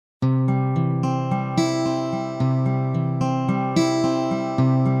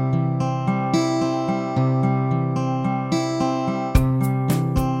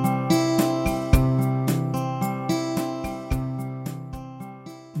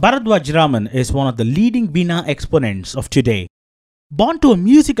Bharadwaj Raman is one of the leading Veena exponents of today. Born to a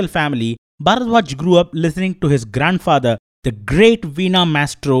musical family, Bharadwaj grew up listening to his grandfather, the great Veena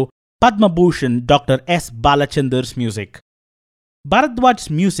maestro Padma Bhushan Dr. S. Balachander's music.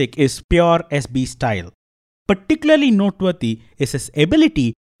 Bharadwaj's music is pure SB style. Particularly noteworthy is his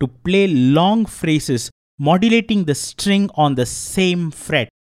ability to play long phrases modulating the string on the same fret,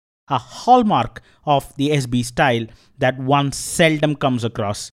 a hallmark of the SB style that one seldom comes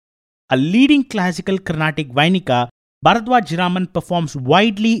across. A leading classical Carnatic Vainika, Bharadwaj Raman performs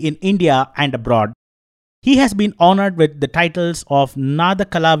widely in India and abroad. He has been honored with the titles of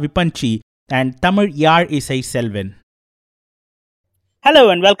Nadakala Vipanchi and Tamil Yar Isai Selvan. Hello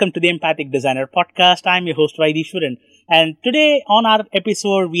and welcome to the Empathic Designer podcast. I'm your host Vaidishwaran, and today on our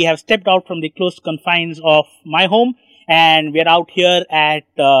episode we have stepped out from the close confines of my home and we're out here at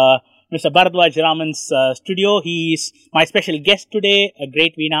Mr. Bharadwaj Raman's studio. He's my special guest today, a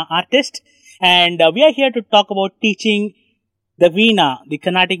great Veena artist, and we are here to talk about teaching the Veena, the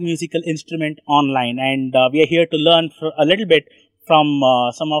Carnatic musical instrument, online, and we are here to learn a little bit from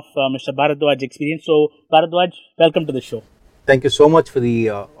some of Mr. Bharadwaj's experience. So Bharadwaj, welcome to the show. Thank you so much for the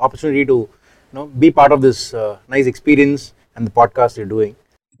opportunity to be part of this nice experience and the podcast you're doing.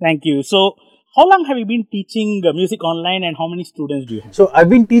 Thank you. So how long have you been teaching music online and how many students do you have? So I've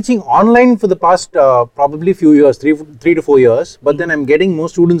been teaching online for the past probably few years, three to 4 years, but then I'm getting more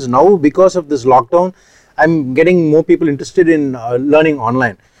students now because of this lockdown. I'm getting more people interested in learning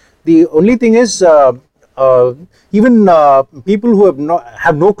online. The only thing is even people who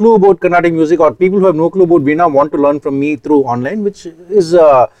have no clue about Carnatic music or people who have no clue about Veena want to learn from me through online, which is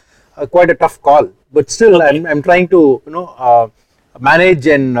quite a tough call. But still, okay. I'm trying to manage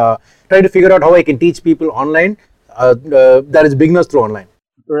and try to figure out how I can teach people online that is beginners through online.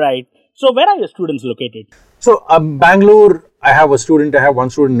 Right. So where are your students located? So Bangalore, I have one student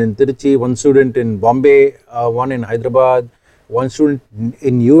in Tiruchi, one student in Bombay, one in Hyderabad, one student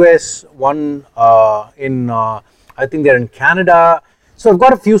in US, one in I think they're in Canada. So I've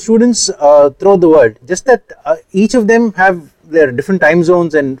got a few students throughout the world. Just that each of them have their different time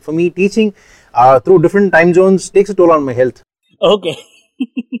zones, and for me teaching through different time zones takes a toll on my health. Okay.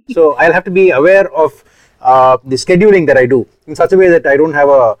 So I'll have to be aware of the scheduling that I do in such a way that I don't have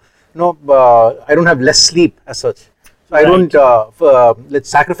I don't have less sleep as such. So right. I don't let's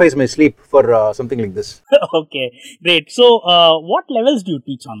sacrifice my sleep for something like this. Okay, great. So what levels do you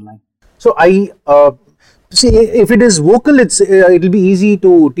teach online? So I see, if it is vocal, it'll be easy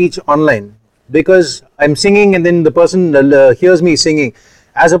to teach online because I'm singing and then the person hears me singing,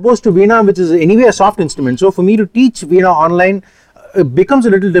 as opposed to Veena, which is anyway a soft instrument. So for me to teach Veena online it becomes a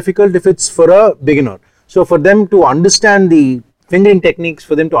little difficult if it's for a beginner. So for them to understand the fingering techniques,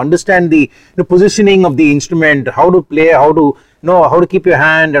 for them to understand the positioning of the instrument, how to play, how to keep your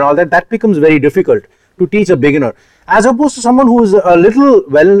hand and all that becomes very difficult to teach a beginner, as opposed to someone who is a little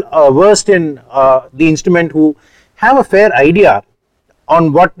versed in the instrument, who have a fair idea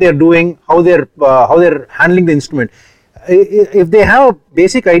on what they're doing, how they're handling the instrument. If they have a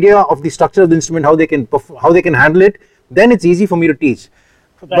basic idea of the structure of the instrument, how they can handle it, then it's easy for me to teach.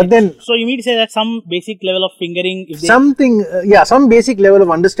 Right. But then, so you mean to say that some basic level of fingering, some basic level of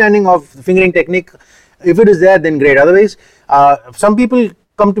understanding of fingering technique, if it is there, then great. Otherwise, some people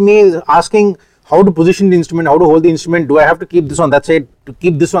come to me asking how to position the instrument, how to hold the instrument. Do I have to keep this on that side, to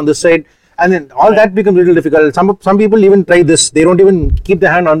keep this on this side? And then all that becomes a little difficult. Some people even try this. They don't even keep the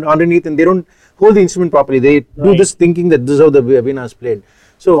hand underneath and they don't hold the instrument properly. They do this thinking that this is how the Veena is played.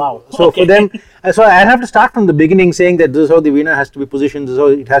 So, wow. For them, so I have to start from the beginning saying that this is how the Veena has to be positioned, this is how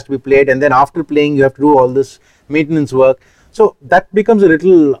it has to be played, and then after playing you have to do all this maintenance work. So that becomes a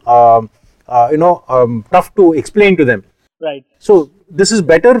little tough to explain to them. Right. So this is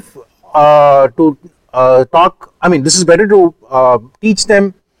better to talk. I mean, this is better to teach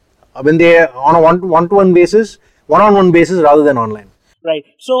them when they are on a one-on-one basis rather than online. Right.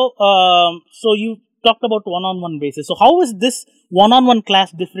 So so you talked about one-on-one basis. So how is this one-on-one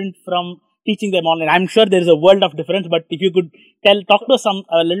class different from teaching them online? I'm sure there is a world of difference, but if you could talk to us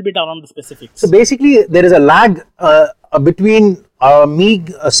a little bit around the specifics. So basically, there is a lag between me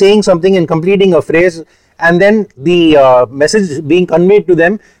saying something and completing a phrase, and then the message being conveyed to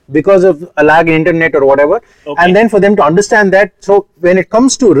them because of a lag in internet or whatever, and then for them to understand that. So when it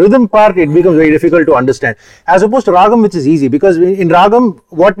comes to rhythm part, it becomes very difficult to understand, as opposed to ragam, which is easy, because in ragam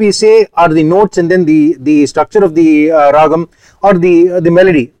what we say are the notes and then the structure of the ragam or the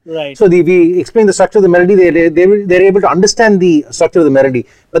melody. Right. So we explain the structure of the melody, they're able to understand the structure of the melody.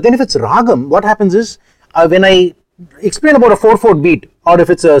 But then if it's ragam, what happens is when I explain about a 4/4 beat, or if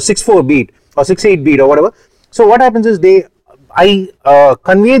it's a 6/4 beat or 6/8 beat or whatever, so what happens is I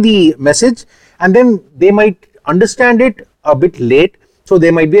convey the message, and then they might understand it a bit late. So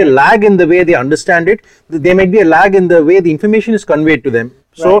there might be a lag in the way they understand it. There might be a lag in the way the information is conveyed to them.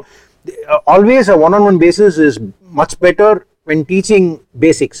 So always a one-on-one basis is much better when teaching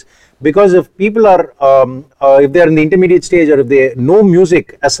basics, because if people are if they are in the intermediate stage, or if they know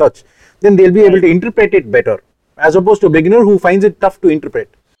music as such, then they'll be able to interpret it better, as opposed to a beginner who finds it tough to interpret.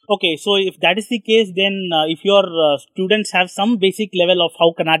 Okay, so if that is the case, then if your students have some basic level of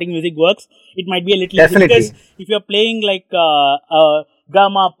how Carnatic music works, it might be a little easy, because if you're playing like ga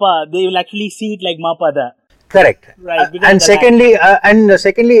ma pa, they will actually see it like ma pa da. Correct. Right. And secondly,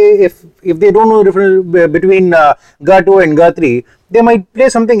 if they don't know the difference between ga 2 and ga 3, they might play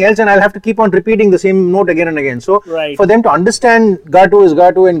something else, and I'll have to keep on repeating the same note again and again. So for them to understand ga 2 is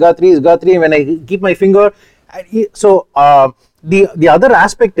ga 2 and ga 3 is ga 3, when I keep my finger, so the other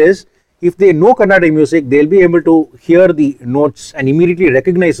aspect is, if they know Carnatic music, they'll be able to hear the notes and immediately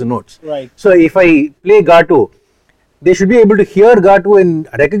recognize the notes. Right. So if I play ga 2, they should be able to hear ga 2 and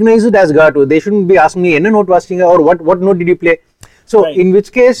recognize it as ga 2. They shouldn't be asking me enna note vastinga, or what note did you play. So in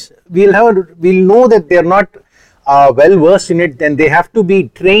which case we'll know that they're not well versed in it. Then they have to be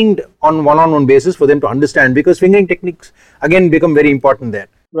trained on one-on-one basis for them to understand, because fingering techniques again become very important there.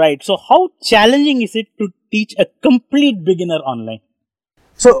 Right. So how challenging is it to teach a complete beginner online?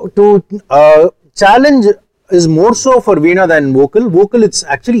 So to challenge is more so for Veena than vocal. Vocal, it's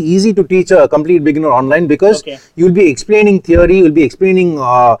actually easy to teach a complete beginner online, because you'll be explaining theory, you'll be explaining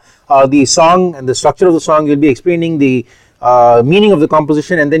the song and the structure of the song, you'll be explaining the meaning of the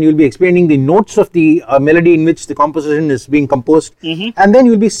composition, and then you'll be explaining the notes of the melody in which the composition is being composed, and then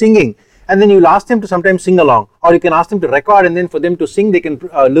you'll be singing. And then you'll ask them to sometimes sing along, or you can ask them to record, and then for them to sing, they can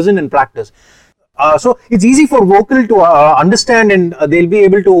listen and practice. So it's easy for vocal to understand, and they'll be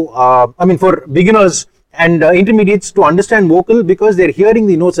able to, for beginners and intermediates to understand vocal, because they're hearing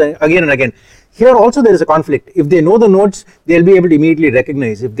the notes again and again. Here also there is a conflict. If they know the notes, they'll be able to immediately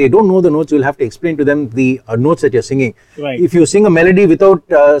recognize. If they don't know the notes, you'll have to explain to them the notes that you're singing. Right. If you sing a melody without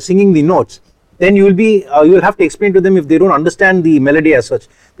singing the notes, then you'll have to explain to them if they don't understand the melody as such.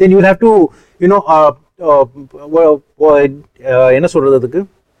 Then you'll have to,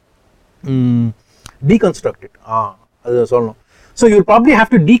 deconstruct it. So you'll probably have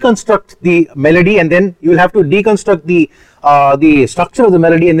to deconstruct the melody, and then you'll have to deconstruct the structure of the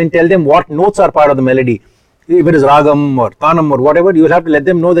melody, and then tell them what notes are part of the melody. If it is ragam or tanam or whatever, you'll have to let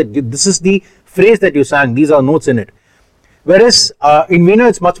them know that this is the phrase that you sang, these are notes in it. Whereas in Veena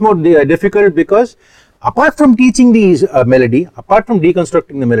it's much more difficult, because apart from teaching the melody, apart from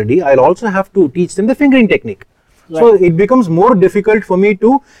deconstructing the melody, I'll also have to teach them the fingering technique. Right. So it becomes more difficult for me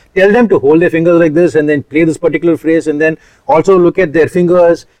to tell them to hold their fingers like this, and then play this particular phrase, and then also look at their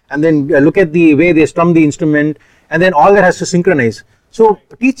fingers, and then look at the way they strum the instrument, and then all that has to synchronize. So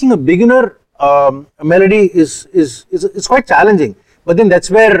teaching a beginner melody is quite challenging. But then that's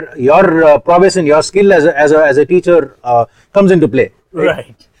where your prowess and your skill as a teacher comes into play.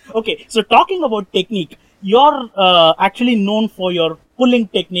 Right. Okay. So talking about technique, you're actually known for your pulling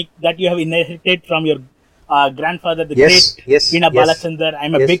technique that you have inherited from your grandfather, the great Veena Balachandar.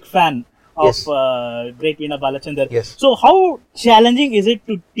 I'm a big fan of great Veena Balachandar. Yes. So how challenging is it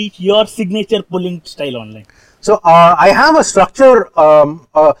to teach your signature pulling style online? So I have a structure.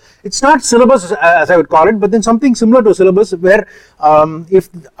 It's not syllabus as I would call it, but then something similar to a syllabus, where if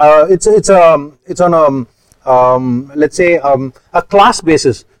it's on let's say a class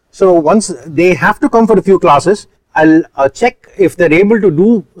basis. So once they have to come for a few classes, I'll check if they're able to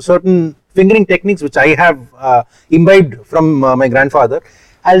do certain fingering techniques which I have imbibed from my grandfather.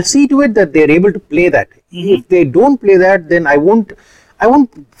 I'll see to it that they're able to play that. If they don't play that, then I won't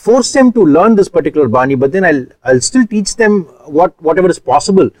force them to learn this particular bani, but then I'll still teach them whatever is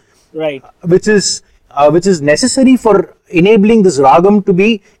possible, right? Which is necessary for enabling this ragam to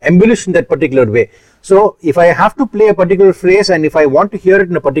be embellished in that particular way. So if I have to play a particular phrase, and if I want to hear it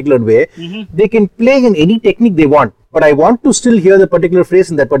in a particular way, they can play in any technique they want, but I want to still hear the particular phrase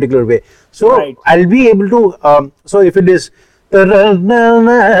in that particular way. So I'll be able to. So if it is,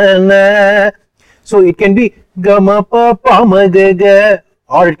 so it can be gama pa pa ma ga ga,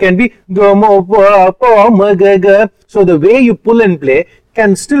 or it can be gama pa pa ma ga ga. So the way you pull and play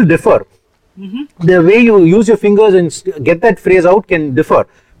can still differ. The way you use your fingers and get that phrase out can differ.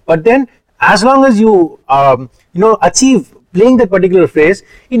 But then, as long as you achieve playing that particular phrase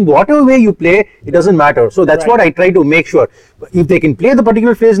in whatever way you play, it doesn't matter. So that's what I try to make sure. If they can play the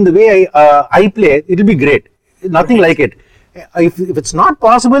particular phrase in the way I play, it will be great. Nothing like it. If it's not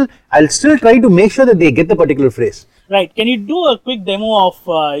possible, I'll still try to make sure that they get the particular phrase. Right. Can you do a quick demo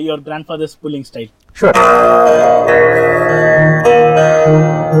of your grandfather's pulling style? Sure.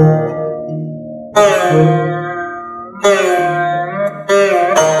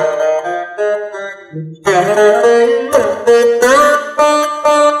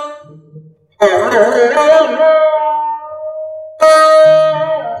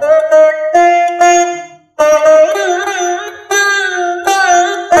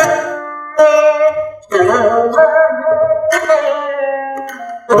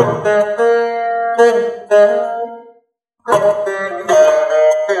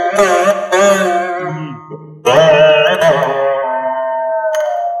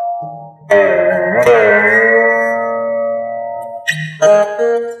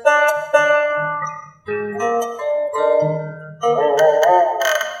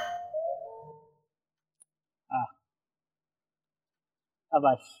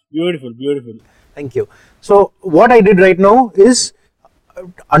 Abash, beautiful, beautiful. Thank you. So what I did right now is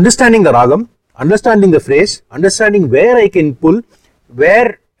understanding the ragam, understanding the phrase, understanding where I can pull,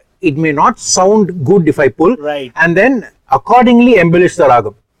 where it may not sound good if I pull, Right. and then accordingly embellish the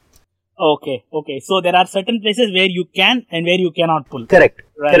ragam. Okay, okay. So there are certain places where you can and where you cannot pull. Correct.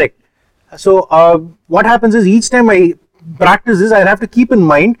 Right. Correct. So what happens is each time I practice this, I have to keep in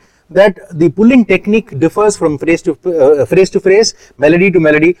mind that the pulling technique differs from phrase to phrase, melody to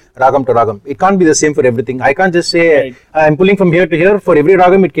melody, ragam to ragam. It can't be the same for everything. I can't just say Right. I'm pulling from here to here. For every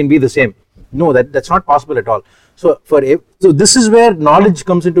ragam, it can be the same. No, that's not possible at all. So so this is where knowledge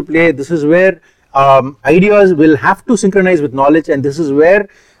comes into play. This is where ideas will have to synchronize with knowledge, and this is where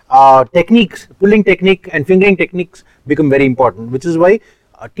techniques, pulling technique and fingering techniques become very important. Which is why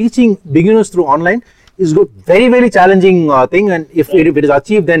teaching beginners through online is good, very challenging thing, and if it is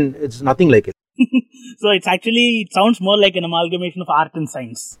achieved, then it's nothing like it. So it's actually, it sounds more like an amalgamation of art and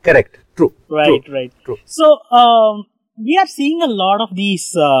science. Correct. True. Right, True. right. True. So we are seeing a lot of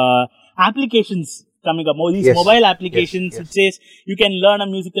these applications coming up, these Yes, mobile applications. yes. It says you can learn a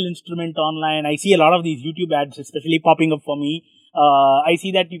musical instrument online. I see a lot of these YouTube ads, especially popping up for me. I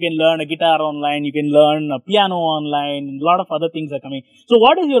see that you can learn a guitar online, you can learn a piano online, a lot of other things are coming. So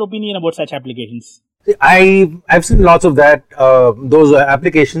what is your opinion about such applications? I've seen lots of that. Those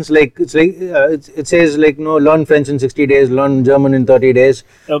applications, like it says like, learn French in 60 days, learn German in 30 days,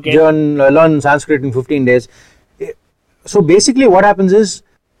 Okay. learn Sanskrit in 15 days. So basically, what happens is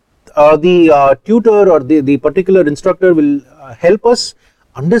the tutor or the particular instructor will help us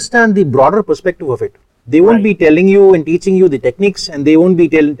understand the broader perspective of it. They won't Right. be telling you and teaching you the techniques, and they won't be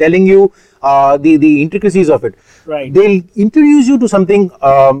telling you the intricacies of it. Right. They'll introduce you to something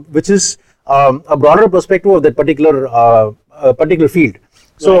which is a broader perspective of that particular field.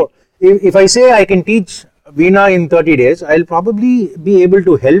 So if I say I can teach Veena in 30 days, I'll probably be able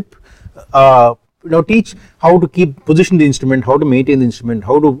to help teach how to position the instrument, how to maintain the instrument,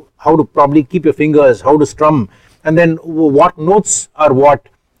 how to probably keep your fingers, how to strum, and then what notes are what,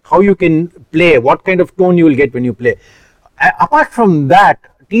 how you can play, what kind of tone you will get when you play. Apart from that,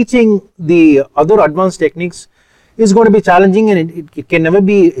 teaching the other advanced techniques is going to be challenging, and it can never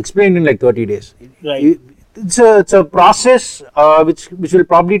be explained in like 30 days. Right. It's a process which will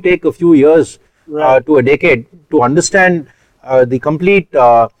probably take a few years Right. to a decade to understand the complete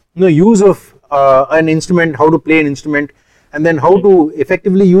use of an instrument, how to play an instrument, and then how to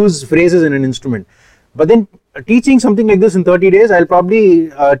effectively use phrases in an instrument. But then teaching something like this in 30 days, I'll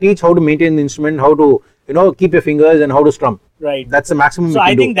probably teach how to maintain the instrument, how to keep your fingers, and how to strum. Right. That's the maximum. So we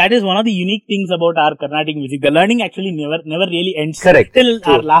can I think do. that is one of the unique things about our Carnatic music. The learning actually never really ends. Correct. Till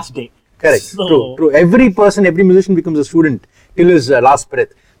True. our last day. Correct. So, True. Every musician becomes a student till his last breath.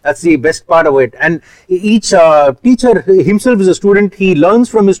 That's the best part of it. And each teacher himself is a student. He learns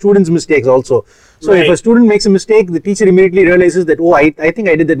from his students' mistakes also. So if Right. a student makes a mistake, the teacher immediately realizes that, oh, I think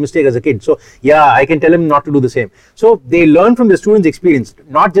I did that mistake as a kid. So yeah, I can tell him not to do the same. So they learn from the students' experience,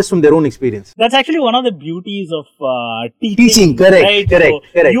 not just from their own experience. that's actually one of the beauties of teaching. Teaching, correct, right? correct, So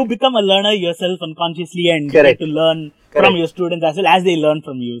correct. you become a learner yourself unconsciously, and you Correct. get to learn Correct. from your students as well as they learn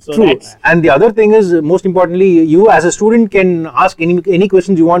from you. So True. that's And the other thing is, most importantly, you as a student can ask any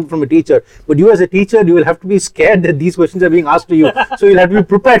questions you want from a teacher, but you as a teacher, you will have to be scared that these questions are being asked to you. So you'll have to be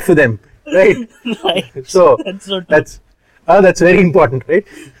prepared for them, right? right. So That's so true. that's very important, right?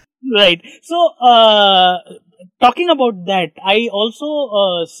 Right. So, talking about that, I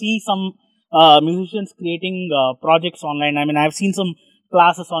also see some musicians creating projects online. I mean, I've seen some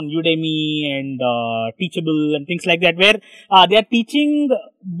classes on Udemy and Teachable and things like that, where they are teaching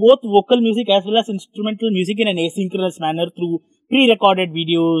both vocal music as well as instrumental music in an asynchronous manner through pre-recorded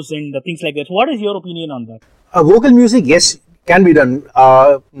videos and things like that. What is your opinion on that? Vocal music, yes, can be done.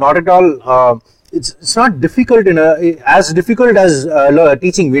 Not at all. It's not difficult as difficult as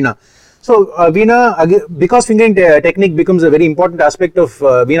teaching Veena. So Veena, because fingering technique becomes a very important aspect of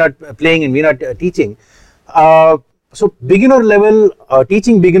Veena playing and Veena teaching. So beginner level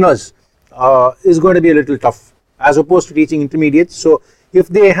teaching beginners is going to be a little tough as opposed to teaching intermediates. So if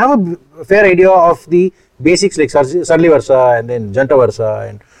they have a fair idea of the basics like Sarli Varsa and then Janta Varsa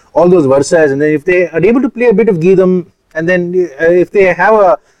and all those Varsas, and then if they are able to play a bit of Geetham, and then if they have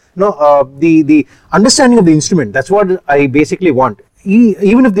a the understanding of the instrument, that's what I basically want.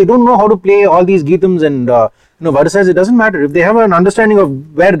 Even if they don't know how to play all these Geethams and Varsas, it doesn't matter. If they have an understanding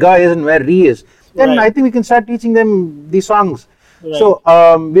of where Ga is and where Re is, then I think we can start teaching them these songs. Right. So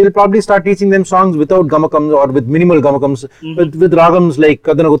we'll probably start teaching them songs without gamakams or with minimal gamakams, with ragams like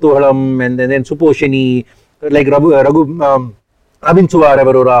Kadana Kutuhalam and then Suposhini, like Rabinsuva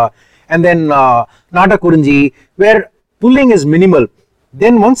Revarora, and then Nata Kurunji, where pulling is minimal.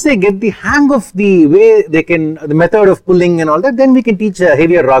 Then once they get the hang of the way they can, the method of pulling and all that, then we can teach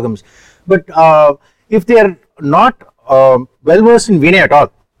heavier ragams. But if they are not well versed in Veena at all,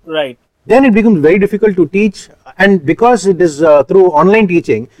 right, then it becomes very difficult to teach. And because it is through online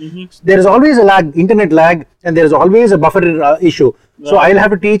teaching, there is always a lag, internet lag, and there is always a buffer issue. Right. So I'll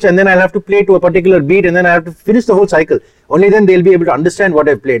have to teach, and then I'll have to play to a particular beat, and then I have to finish the whole cycle. Only then they'll be able to understand what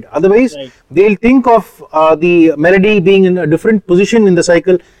I've played. Otherwise, they'll think of the melody being in a different position in the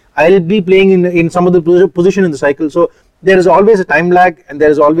cycle. I'll be playing in some other position in the cycle. So there is always a time lag, and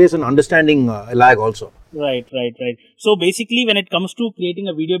there is always an understanding lag also. Right. So basically, when it comes to creating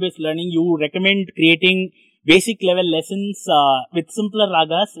a video-based learning, you recommend creating basic level lessons with simpler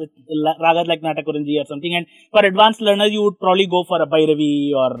ragas, with ragas like Natakurunji or something. And for advanced learners, you would probably go for a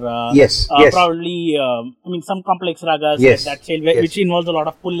Bhairavi or yes. Probably some complex ragas like that style, which involves a lot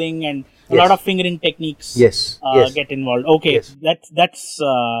of pulling and a lot of fingering techniques. Get involved. Okay, that's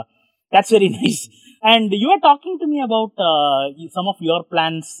very nice. And you were talking to me about some of your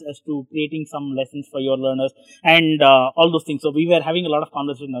plans as to creating some lessons for your learners and all those things. So we were having a lot of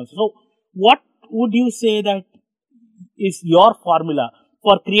conversations. So what would you say that is your formula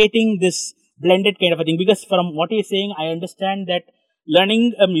for creating this blended kind of a thing? Because from what you're saying, I understand that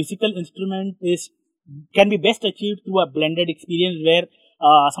learning a musical instrument can be best achieved through a blended experience where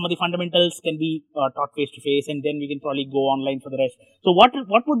some of the fundamentals can be taught face to face, and then we can probably go online for the rest. So what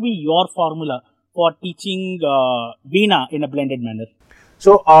would be your formula for teaching Veena in a blended manner?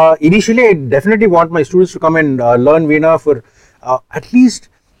 So initially, I definitely want my students to come and learn Veena for at least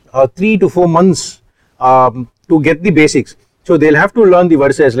 3 to 4 months to get the basics. So they'll have to learn the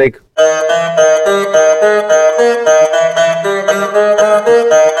verses like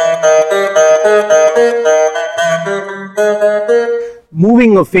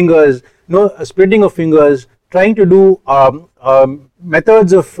moving of fingers, spreading of fingers, trying to do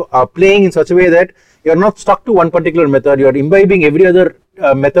methods of playing in such a way that you're not stuck to one particular method, you're imbibing every other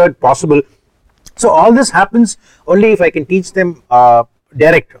method possible. So all this happens only if I can teach them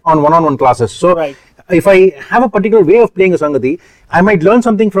direct on one-on-one classes. So if I have a particular way of playing a Sangati, I might learn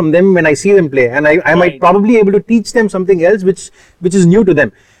something from them when I see them play, and I might probably able to teach them something else which is new to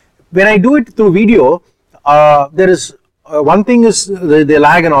them. When I do it through video, there is one thing is the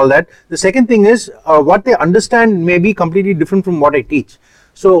lag and all that. The second thing is what they understand may be completely different from what I teach.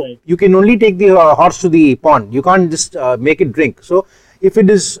 So you can only take the horse to the pond. You can't just make it drink. So if it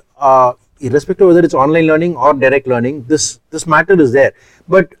is irrespective of whether it's online learning or direct learning, this matter is there.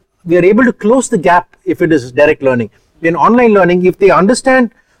 But we are able to close the gap if it is direct learning. In online learning, if they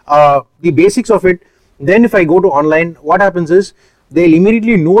understand the basics of it, then if I go to online, what happens is they'll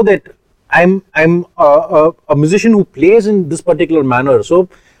immediately know that I'm a musician who plays in this particular manner. So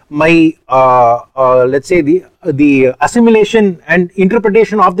my let's say the assimilation and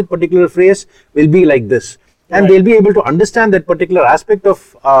interpretation of the particular phrase will be like this, and they'll be able to understand that particular aspect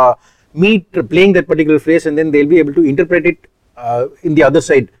of me playing that particular phrase, and then they'll be able to interpret it in the other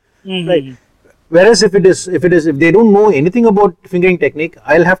side. Right. Whereas if they don't know anything about fingering technique,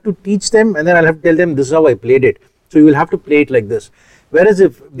 I'll have to teach them, and then I'll have to tell them this is how I played it. So you will have to play it like this. Whereas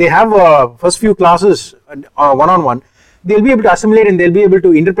if they have first few classes one-on-one, they'll be able to assimilate and they'll be able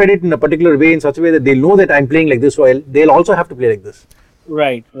to interpret it in a particular way, in such a way that they'll know that I'm playing like this, so they'll also have to play like this.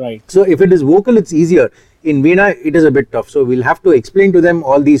 Right. So if it is vocal, it's easier. In Veena, it is a bit tough. So we'll have to explain to them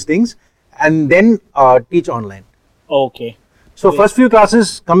all these things and then teach online. Okay. So first few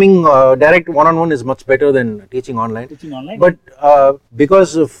classes coming direct one-on-one is much better than teaching online. But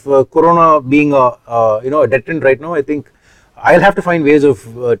because of Corona being a deterrent right now, I think I'll have to find ways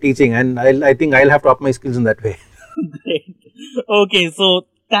of teaching, and I think I'll have to up my skills in that way. Great. Okay, so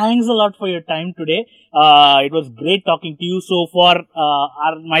thanks a lot for your time today. It was great talking to you. So for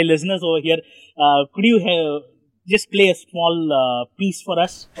my listeners over here, could you just play a small piece for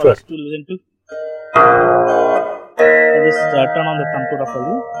us Sure. to listen to. I'll just turn on the tanpura for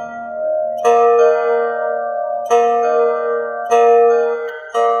you.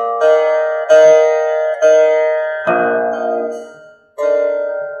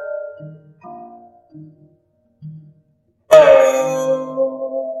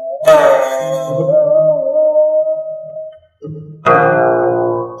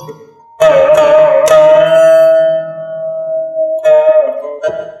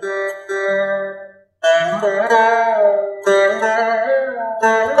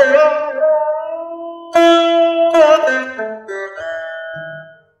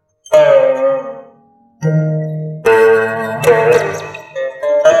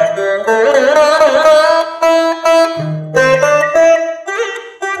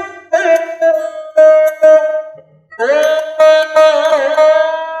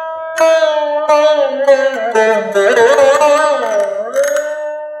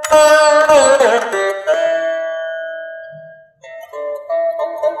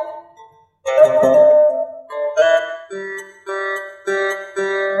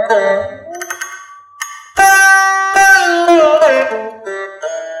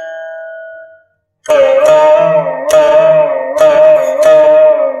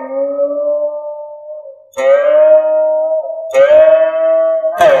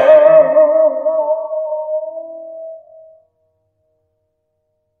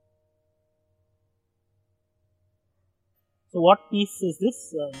 So what piece is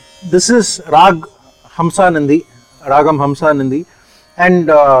this? This is Rag Hamsa Nandi, Ragam Hamsa Nandi, and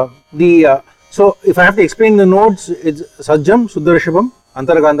so if I have to explain the notes, it's Sajjam, Suddharshabam,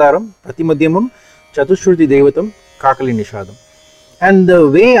 Antargandaram, Pratimadhyamam, Chatushruti Devatam, Kakali Nishadam. And the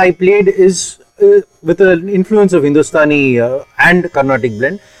way I played is with an influence of Hindustani and Carnatic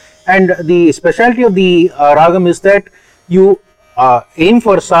blend. And the specialty of the Ragam is that you aim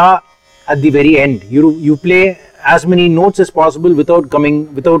for Sa at the very end. You play as many notes as possible without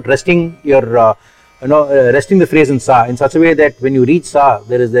resting your resting the phrase in Sa in such a way that when you reach Sa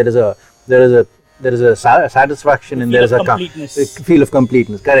there is a satisfaction and there is a feel of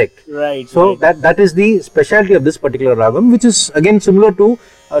completeness. Correct. Right. So right. that is the specialty of this particular ragam, which is again similar to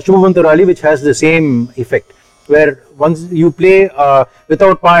Shubhavantarali, which has the same effect, where once you play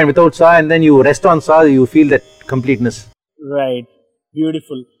without pa and without sa, and then you rest on sa, you feel that completeness. Right.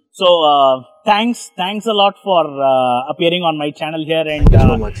 Beautiful. So thanks a lot for appearing on my channel here and Thank you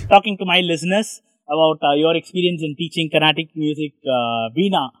so much. Talking to my listeners about your experience in teaching Carnatic music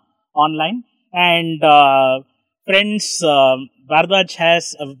Veena online. And friends, Bharadwaj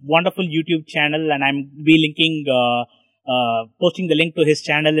has a wonderful YouTube channel, and I'm be linking posting the link to his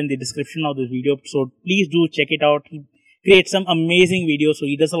channel in the description of this video. So please do check it out. He creates some amazing videos. So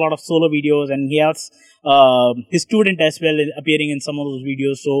he does a lot of solo videos, and he has his student as well appearing in some of those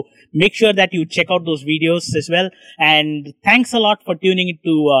videos. So make sure that you check out those videos as well. And thanks a lot for tuning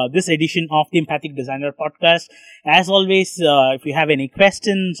into this edition of the Empathic Designer podcast. As always, if you have any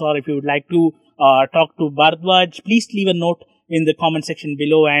questions or if you would like to talk to Bharadwaj, please leave a note in the comment section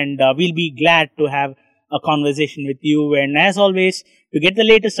below, and we'll be glad to have a conversation with you. And as always, to get the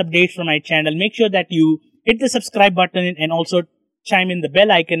latest updates from my channel, make sure that you hit the subscribe button and also chime in the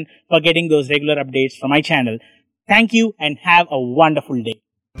bell icon for getting those regular updates from my channel. Thank you and have a wonderful day.